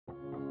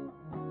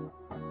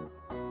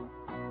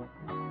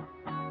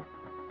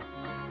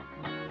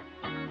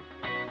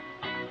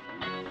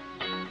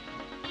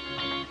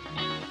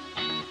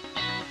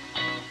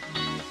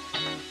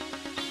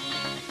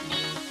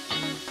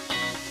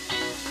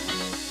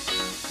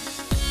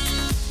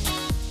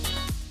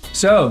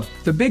So,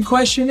 the big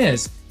question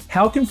is,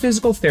 how can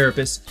physical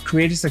therapists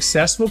create a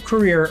successful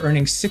career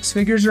earning six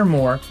figures or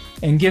more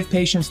and give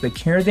patients the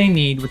care they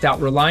need without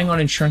relying on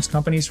insurance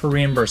companies for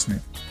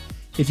reimbursement?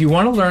 If you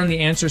want to learn the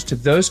answers to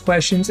those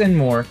questions and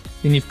more,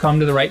 then you've come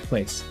to the right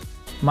place.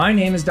 My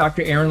name is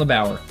Dr. Aaron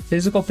LeBauer,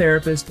 physical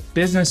therapist,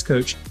 business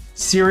coach,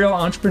 serial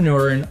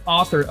entrepreneur, and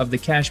author of the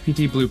Cash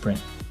PT Blueprint.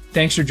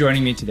 Thanks for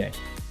joining me today.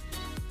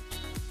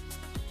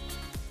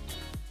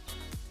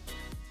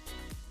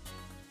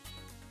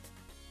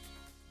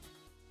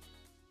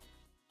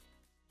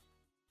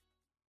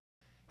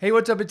 Hey,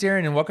 what's up? It's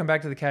Aaron, and welcome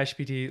back to the Cash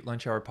PT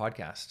Lunch Hour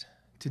podcast.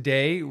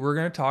 Today, we're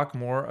going to talk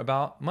more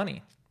about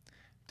money.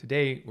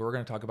 Today, we're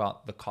going to talk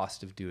about the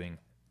cost of doing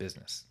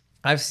business.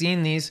 I've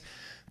seen these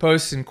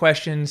posts and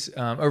questions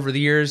over the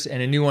years,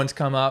 and a new one's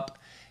come up.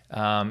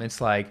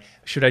 It's like,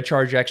 should I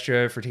charge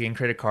extra for taking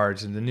credit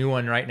cards? And the new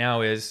one right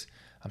now is,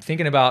 I'm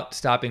thinking about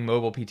stopping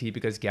mobile PT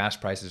because gas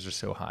prices are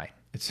so high.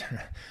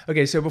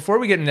 Okay, so before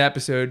we get into the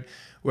episode,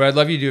 what I'd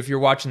love you to do, if you're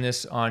watching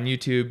this on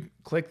YouTube,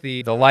 click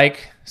the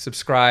like,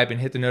 subscribe, and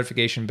hit the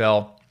notification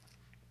bell.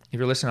 If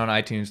you're listening on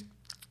iTunes,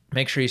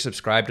 make sure you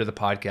subscribe to the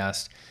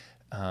podcast.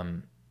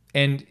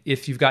 And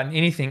if you've gotten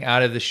anything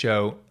out of the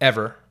show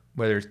ever,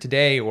 whether it's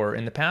today or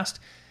in the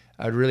past,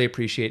 I'd really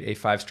appreciate a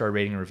 5-star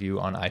rating review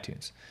on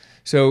iTunes.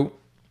 So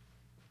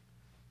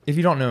if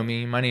you don't know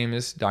me, my name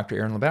is Dr.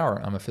 Aaron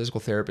LeBauer. I'm a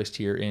physical therapist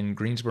here in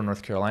Greensboro,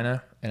 North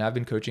Carolina, and I've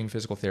been coaching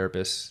physical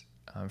therapists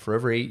for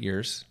over 8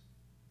 years,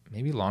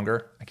 maybe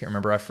longer. I can't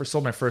remember. I first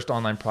sold my first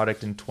online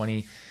product in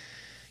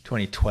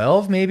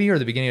 2012, maybe, or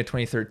the beginning of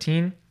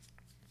 2013.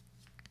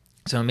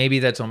 So maybe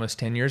that's almost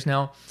 10 years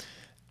now.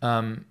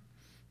 And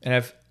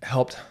I've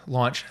helped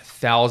launch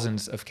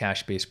thousands of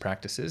cash-based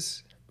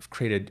practices. We've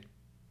created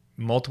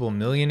multiple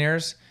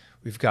millionaires.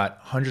 We've got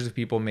hundreds of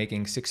people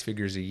making six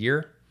figures a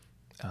year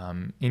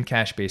in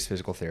cash-based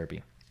physical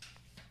therapy.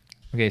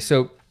 Okay,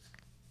 so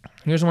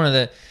here's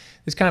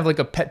it's kind of like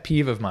a pet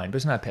peeve of mine, but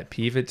it's not a pet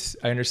peeve.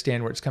 I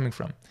understand where it's coming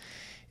from.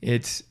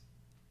 It's,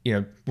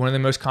 one of the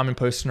most common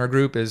posts in our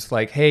group is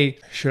like, hey,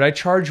 should I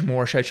charge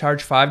more? Should I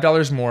charge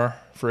 $5 more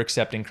for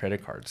accepting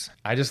credit cards?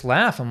 I just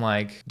laugh. I'm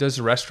like, does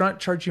the restaurant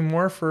charge you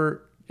more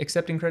for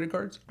accepting credit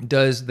cards?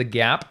 Does the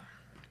Gap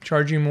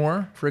charge you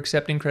more for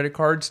accepting credit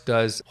cards?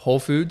 Does Whole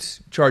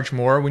Foods charge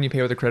more when you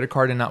pay with a credit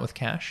card and not with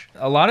cash?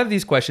 A lot of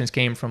these questions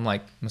came from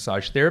like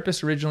massage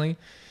therapists originally,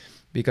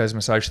 because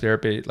massage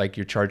therapy, like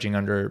you're charging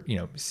under,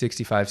 $65,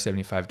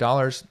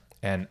 $75,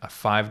 and a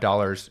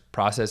 $5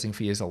 processing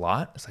fee is a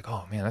lot. It's like,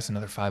 oh man, that's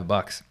another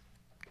 $5.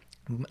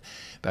 But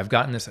I've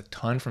gotten this a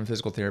ton from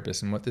physical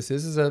therapists, and what this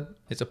is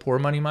it's a poor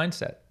money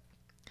mindset.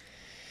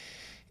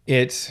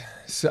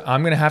 So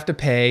I'm going to have to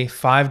pay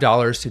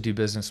 $5 to do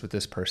business with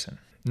this person.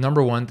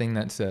 Number one thing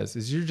that says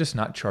is you're just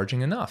not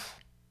charging enough.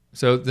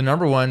 So the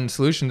number one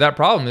solution to that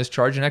problem is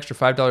charge an extra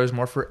 $5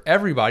 more for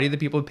everybody. The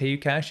people who pay you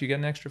cash, you get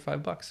an extra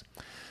 $5.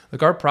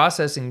 Like our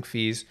processing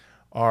fees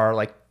are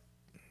like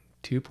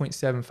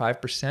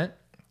 2.75%.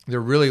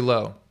 They're really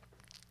low.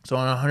 So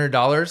on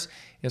 $100,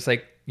 it's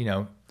like,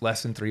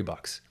 less than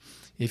 $3.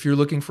 If you're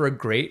looking for a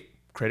great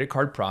credit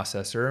card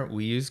processor,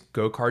 we use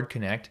GoCard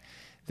Connect.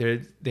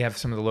 They have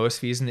some of the lowest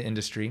fees in the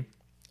industry.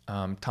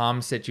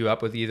 Tom set you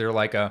up with either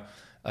like a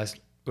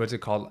what's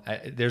it called?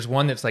 There's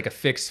one that's like a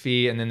fixed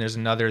fee, and then there's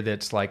another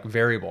that's like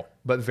variable.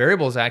 But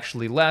variable is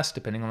actually less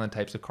depending on the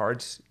types of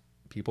cards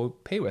people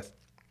pay with.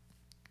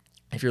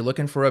 If you're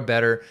looking for a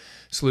better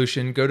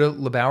solution, go to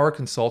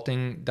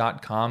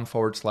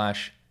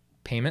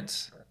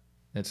LeBauerConsulting.com/payments.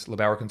 That's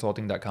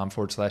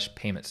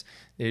LeBauerConsulting.com/payments.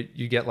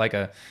 You get like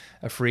a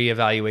free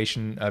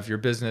evaluation of your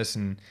business,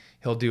 and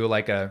he'll do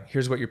like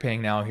here's what you're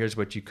paying now, here's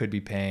what you could be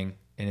paying.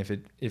 And if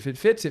it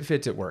fits,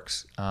 it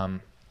works.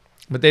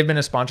 But they've been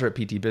a sponsor at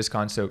PT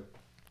BizCon. So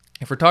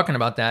if we're talking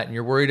about that and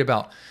you're worried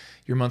about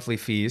your monthly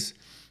fees,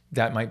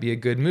 that might be a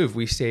good move.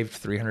 We saved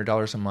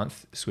 $300 a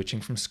month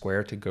switching from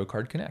Square to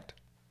GoCard Connect.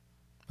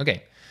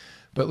 Okay,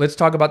 but let's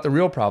talk about the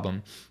real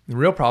problem. The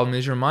real problem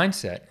is your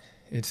mindset.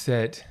 It's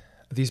that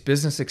these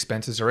business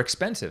expenses are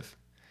expensive.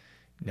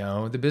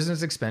 No, the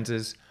business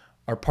expenses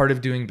are part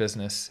of doing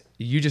business.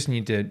 You just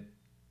need to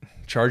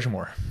charge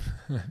more.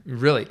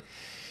 Really.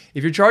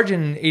 If you're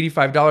charging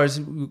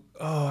 $85,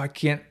 I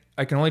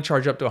can only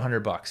charge up to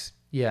 $100.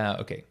 Yeah,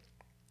 okay.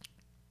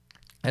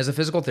 As a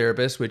physical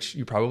therapist, which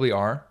you probably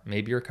are,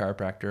 maybe you're a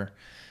chiropractor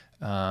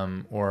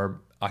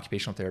or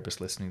occupational therapist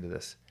listening to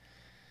this,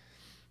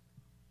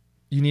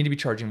 you need to be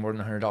charging more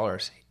than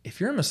 $100.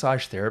 If you're a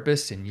massage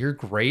therapist and you're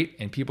great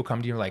and people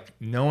come to you like,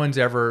 no one's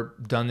ever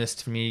done this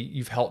to me,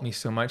 you've helped me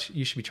so much,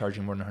 you should be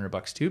charging more than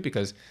 $100 too,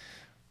 because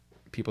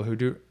people who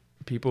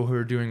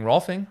are doing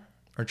Rolfing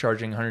are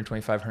charging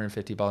 $125,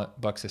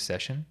 $150 a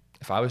session.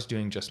 If I was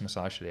doing just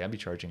massage today, I'd be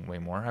charging way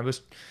more.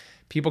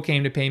 People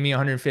came to pay me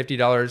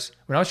 $150.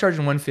 When I was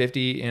charging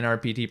 $150 in our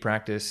PT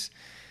practice,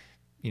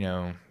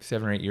 7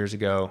 or 8 years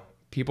ago,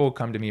 people would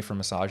come to me for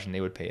massage and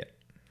they would pay it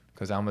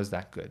because I was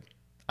that good.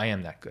 I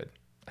am that good.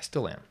 I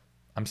still am.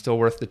 I'm still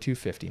worth the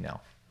 $250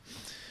 now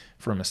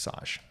for a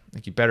massage.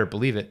 Like, you better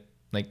believe it.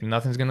 Like,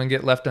 nothing's going to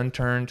get left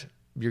unturned.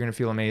 You're going to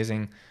feel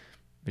amazing.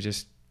 But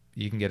just,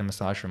 you can get a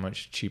massage for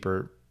much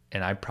cheaper.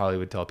 And I probably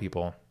would tell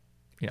people,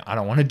 I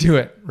don't want to do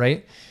it,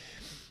 right?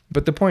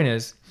 But the point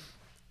is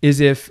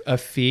if a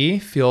fee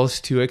feels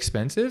too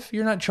expensive,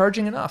 you're not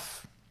charging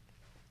enough.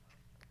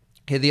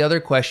 Okay, the other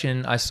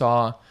question I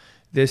saw,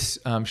 this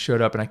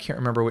showed up, and I can't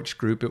remember which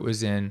group it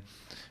was in,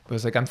 but it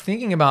was like, I'm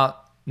thinking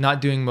about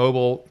not doing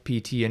mobile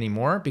PT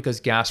anymore because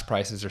gas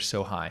prices are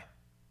so high.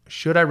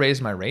 Should I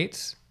raise my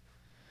rates?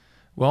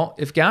 Well,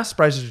 if gas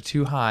prices are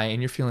too high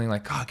and you're feeling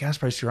like, oh, gas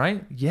prices are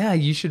right, yeah,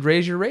 you should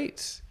raise your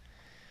rates.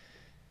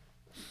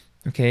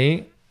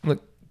 Okay,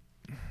 look,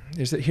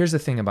 here's the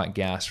thing about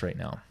gas right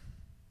now.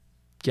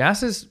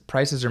 Gas's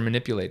prices are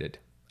manipulated.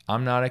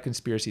 I'm not a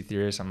conspiracy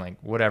theorist. I'm like,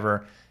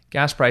 whatever.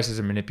 Gas prices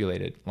are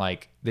manipulated.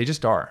 Like, they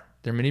just are.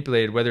 They're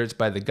manipulated, whether it's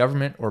by the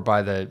government or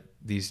by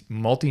these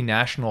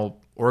multinational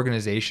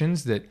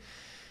organizations. That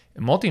a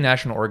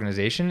multinational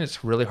organization,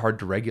 it's really hard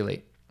to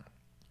regulate,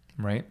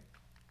 right?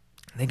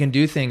 They can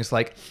do things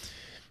like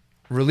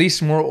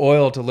release more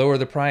oil to lower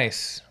the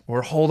price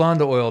or hold on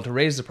to oil to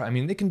raise the price. I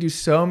mean, they can do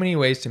so many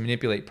ways to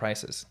manipulate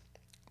prices.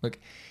 Look,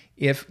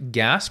 if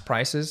gas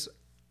prices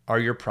are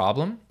your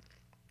problem,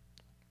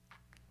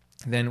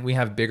 then we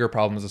have bigger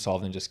problems to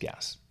solve than just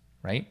gas,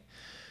 right?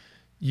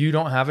 You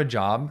don't have a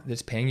job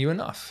that's paying you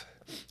enough,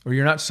 or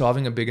you're not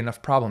solving a big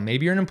enough problem.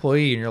 Maybe you're an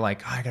employee and you're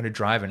like, I got to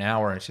drive an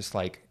hour. And it's just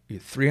like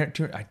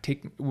I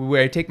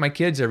take my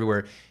kids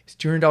everywhere. It's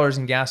 $200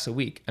 in gas a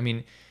week. I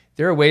mean,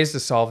 there are ways to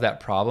solve that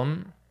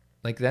problem.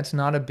 Like, that's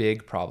not a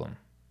big problem.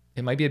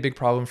 It might be a big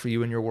problem for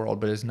you in your world,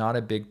 but it's not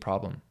a big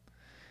problem.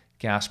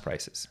 Gas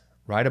prices.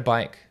 Ride a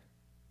bike.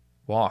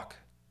 Walk.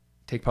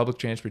 Take public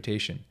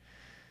transportation.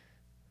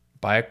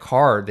 Buy a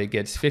car that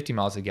gets 50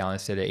 miles a gallon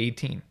instead of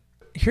 18.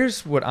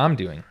 Here's what I'm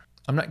doing.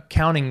 I'm not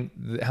counting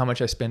how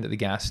much I spend at the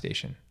gas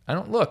station. I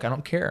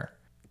don't care.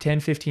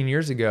 10, 15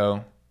 years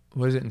ago,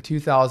 was it in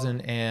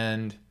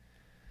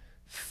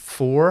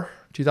 2004,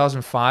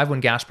 2005,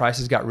 when gas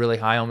prices got really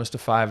high, almost to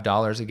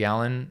 $5 a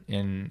gallon.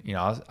 And,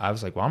 I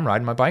was like, well, I'm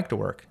riding my bike to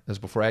work. This was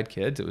before I had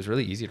kids. It was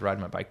really easy to ride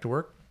my bike to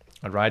work.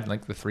 I'd ride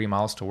like the 3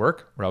 miles to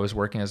work where I was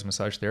working as a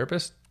massage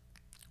therapist.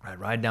 I'd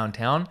ride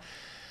downtown.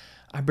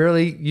 I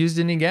barely used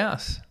any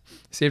gas.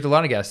 Saved a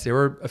lot of gas. There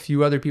were a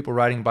few other people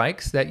riding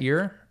bikes that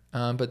year,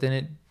 but then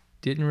it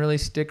didn't really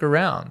stick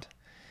around.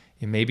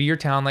 And maybe your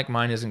town, like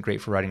mine, isn't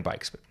great for riding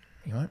bikes, but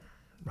you know what?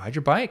 Ride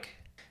your bike.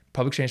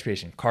 Public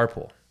transportation,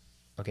 carpool,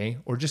 okay?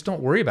 Or just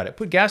don't worry about it.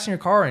 Put gas in your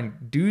car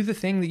and do the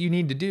thing that you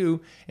need to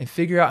do and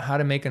figure out how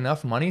to make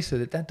enough money so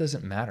that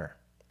doesn't matter,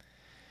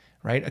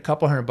 right? A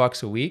couple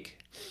 $100 a week,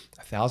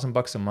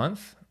 $1,000 a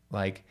month.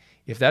 Like,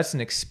 if that's an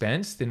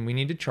expense, then we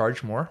need to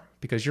charge more,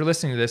 because you're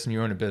listening to this and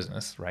you own a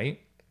business, right?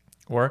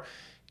 Or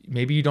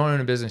maybe you don't own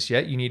a business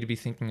yet. You need to be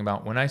thinking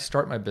about, when I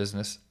start my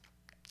business,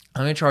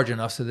 I'm going to charge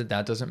enough so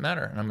that doesn't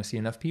matter. And I'm going to see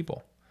enough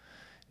people.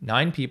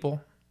 9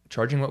 people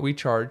charging what we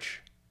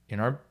charge in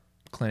our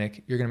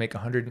clinic, you're going to make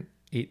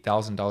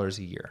 $108,000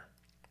 a year.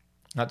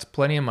 That's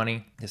plenty of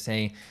money to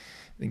say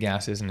the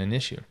gas isn't an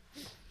issue.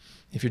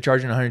 If you're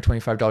charging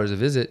 $125 a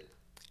visit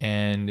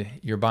and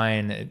you're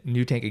buying a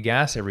new tank of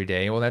gas every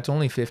day, well, that's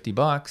only $50,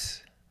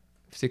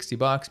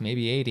 $60,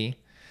 maybe 80,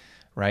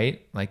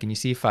 right? Like, and you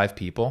see 5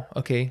 people,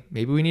 okay,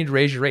 maybe we need to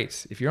raise your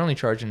rates. If you're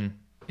charging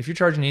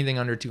anything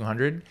under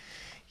 200,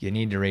 you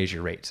need to raise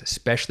your rates,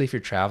 especially if you're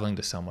traveling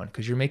to someone,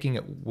 because you're making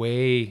it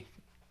way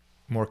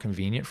more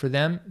convenient for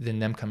them than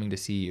them coming to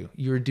see you.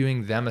 You're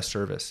doing them a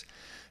service.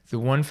 The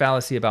one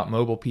fallacy about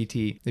mobile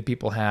PT that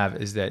people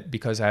have is that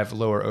because I have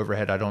lower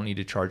overhead, I don't need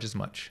to charge as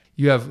much.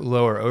 You have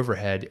lower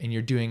overhead and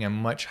you're doing a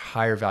much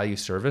higher value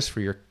service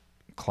for your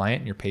client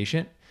and your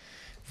patient.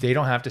 They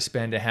don't have to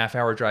spend a half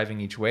hour driving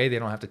each way. They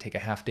don't have to take a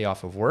half day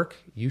off of work.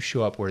 You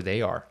show up where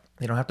they are.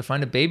 They don't have to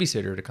find a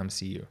babysitter to come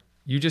see you.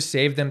 You just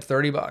save them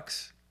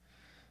 $30,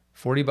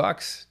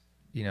 $40.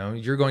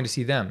 You're going to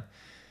see them.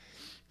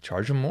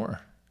 Charge them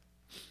more.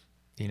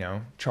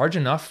 Charge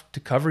enough to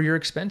cover your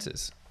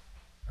expenses.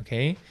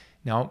 Okay.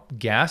 Now,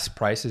 gas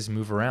prices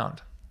move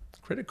around.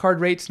 Credit card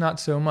rates, not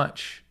so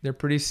much. They're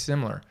pretty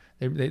similar.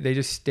 They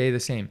just stay the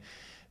same.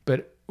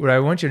 But what I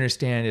want you to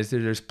understand is that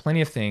there's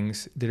plenty of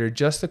things that are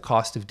just the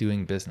cost of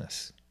doing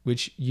business,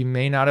 which you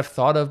may not have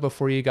thought of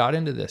before you got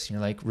into this. And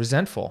you're like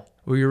resentful.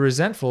 Well, you're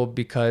resentful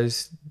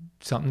because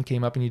something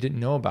came up and you didn't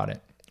know about it.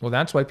 Well,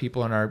 that's why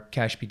people in our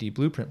Cash PT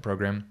Blueprint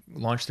program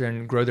launch there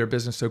and grow their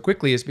business so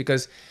quickly, is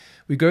because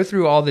we go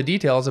through all the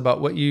details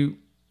about what you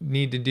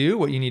need to do,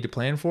 what you need to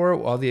plan for,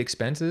 all the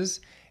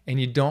expenses,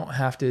 and you don't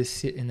have to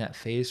sit in that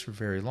phase for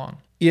very long.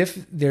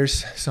 If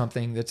there's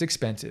something that's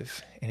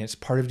expensive and it's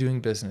part of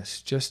doing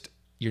business,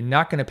 you're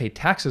not going to pay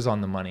taxes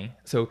on the money.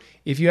 So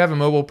if you have a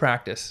mobile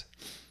practice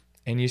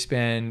and you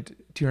spend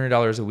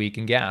 $200 a week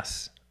in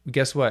gas,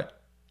 guess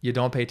what? You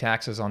don't pay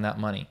taxes on that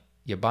money.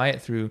 You buy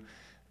it through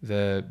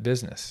the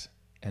business,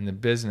 and the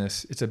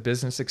business, it's a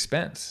business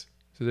expense.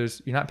 So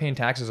you're not paying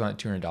taxes on it,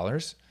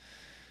 $200.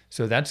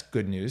 So that's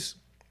good news.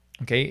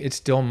 Okay. It's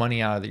still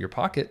money out of your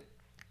pocket,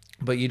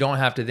 but you don't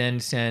have to then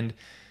send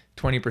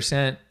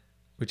 20%,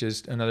 which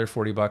is another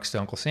 $40 to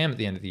Uncle Sam at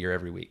the end of the year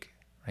every week.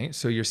 Right?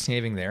 So you're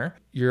saving there.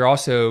 You're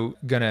also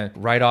going to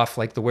write off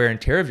like the wear and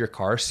tear of your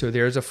car. So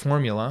there's a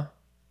formula,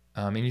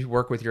 and you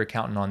work with your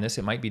accountant on this.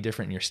 It might be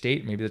different in your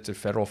state. Maybe that's a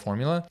federal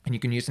formula, and you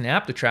can use an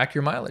app to track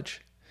your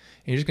mileage.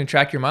 And you're just going to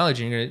track your mileage,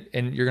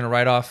 and you're going to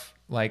write off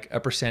like a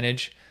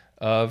percentage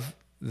of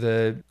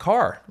the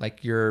car,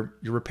 like your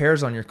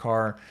repairs on your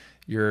car,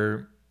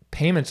 your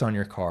payments on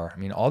your car. I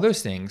mean, all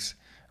those things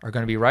are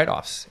going to be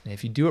write-offs. And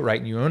if you do it right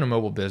and you own a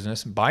mobile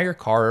business, buy your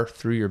car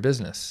through your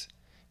business.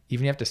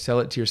 Even if you have to sell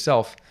it to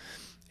yourself,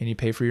 and you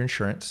pay for your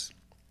insurance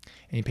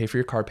and you pay for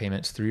your car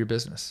payments through your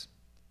business.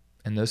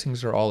 And those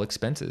things are all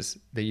expenses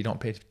that you don't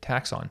pay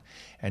tax on.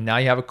 And now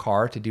you have a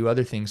car to do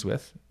other things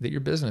with that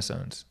your business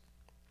owns.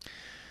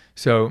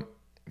 So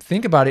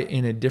think about it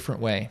in a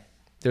different way.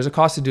 There's a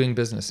cost of doing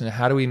business. And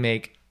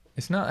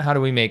it's not how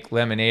do we make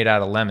lemonade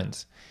out of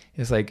lemons?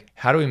 It's like,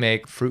 how do we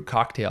make fruit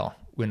cocktail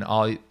when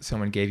all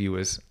someone gave you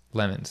was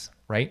lemons,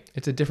 right?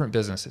 It's a different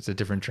business. It's a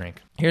different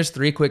drink. Here's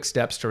 3 quick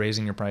steps to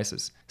raising your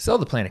prices. Sell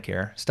the plan of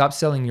care. Stop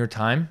selling your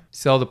time.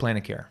 Sell the plan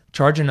of care.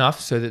 Charge enough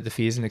so that the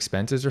fees and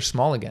expenses are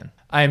small again.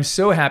 I am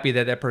so happy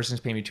that person's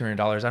paying me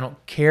 $200. I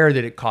don't care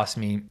that it costs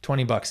me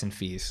 $20 in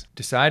fees.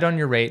 Decide on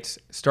your rates.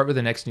 Start with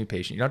the next new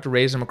patient. You don't have to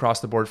raise them across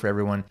the board for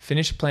everyone.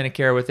 Finish a plan of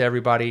care with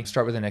everybody.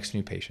 Start with the next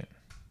new patient.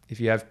 If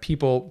you have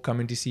people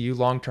coming to see you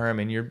long-term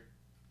and you're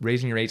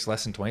raising your rates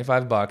less than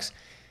 $25,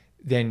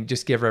 then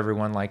just give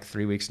everyone like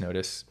 3 weeks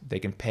notice. They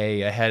can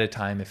pay ahead of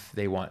time if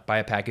they want. Buy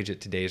a package at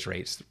today's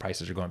rates. The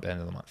prices are going up at the end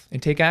of the month.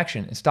 And take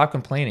action and stop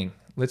complaining.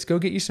 Let's go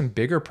get you some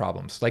bigger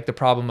problems, like the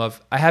problem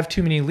of I have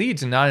too many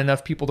leads and not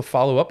enough people to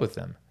follow up with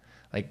them.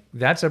 Like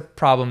that's a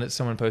problem that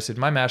someone posted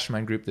in my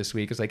mastermind group this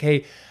week. It's like,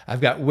 hey,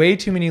 I've got way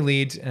too many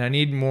leads and I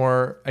need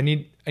more. I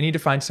need to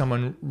find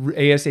someone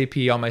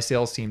ASAP on my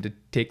sales team to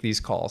take these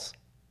calls.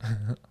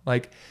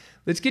 Like,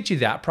 let's get you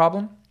that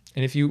problem.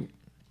 And if you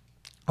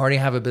already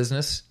have a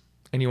business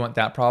and you want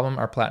that problem,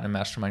 our Platinum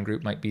Mastermind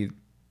group might be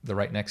the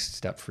right next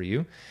step for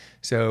you.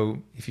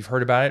 So if you've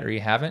heard about it or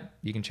you haven't,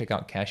 you can check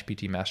out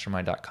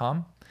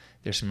cashptmastermind.com.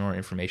 There's some more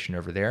information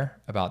over there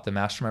about the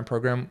mastermind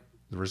program,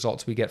 the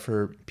results we get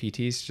for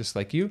PTs just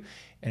like you,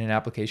 and an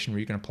application where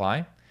you can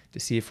apply to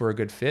see if we're a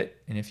good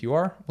fit. And if you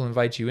are, we'll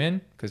invite you in,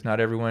 because not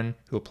everyone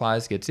who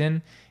applies gets in,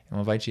 and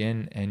we'll invite you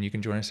in and you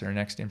can join us at our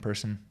next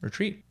in-person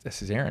retreat.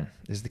 This is Aaron.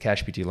 This is the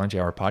Cash PT Lunch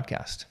Hour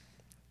podcast.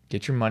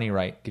 Get your money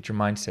right. Get your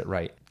mindset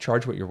right.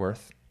 Charge what you're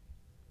worth.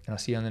 And I'll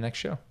see you on the next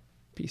show.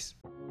 Peace.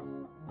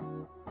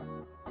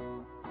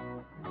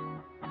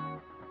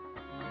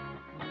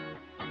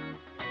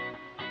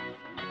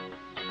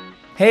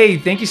 Hey,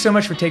 thank you so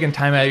much for taking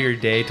time out of your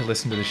day to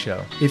listen to the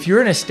show. If you're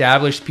an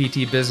established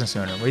PT business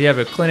owner, where you have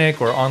a clinic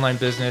or online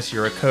business,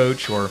 you're a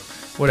coach or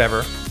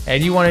whatever,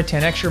 and you want to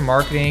 10x your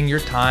marketing,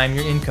 your time,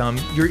 your income,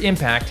 your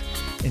impact,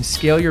 and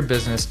scale your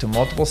business to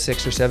multiple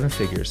 6 or 7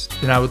 figures,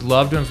 then I would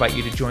love to invite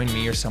you to join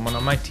me or someone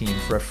on my team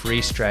for a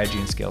free strategy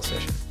and scale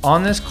session.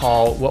 On this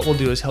call, what we'll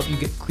do is help you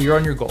get clear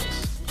on your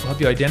goals. We'll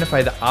help you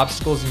identify the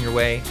obstacles in your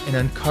way and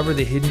uncover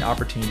the hidden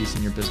opportunities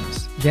in your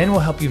business. Then we'll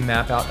help you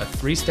map out a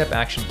 3-step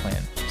action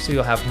plan so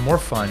you'll have more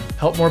fun,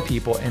 help more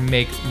people, and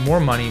make more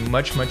money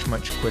much, much,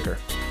 much quicker.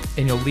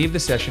 And you'll leave the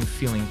session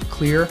feeling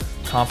clear,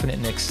 confident,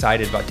 and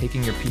excited about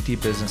taking your PT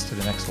business to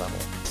the next level.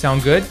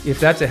 Sound good? If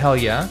that's a hell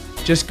yeah,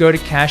 just go to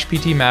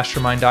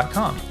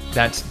cashptmastermind.com.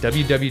 That's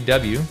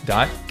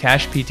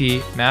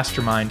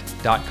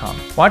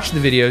www.cashptmastermind.com. Watch the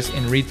videos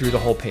and read through the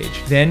whole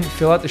page. Then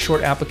fill out the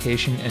short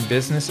application and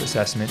business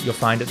assessment you'll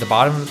find at the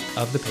bottom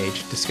of the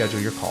page to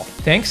schedule your call.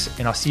 Thanks,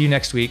 and I'll see you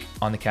next week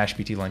on the Cash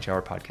PT Lunch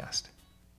Hour podcast.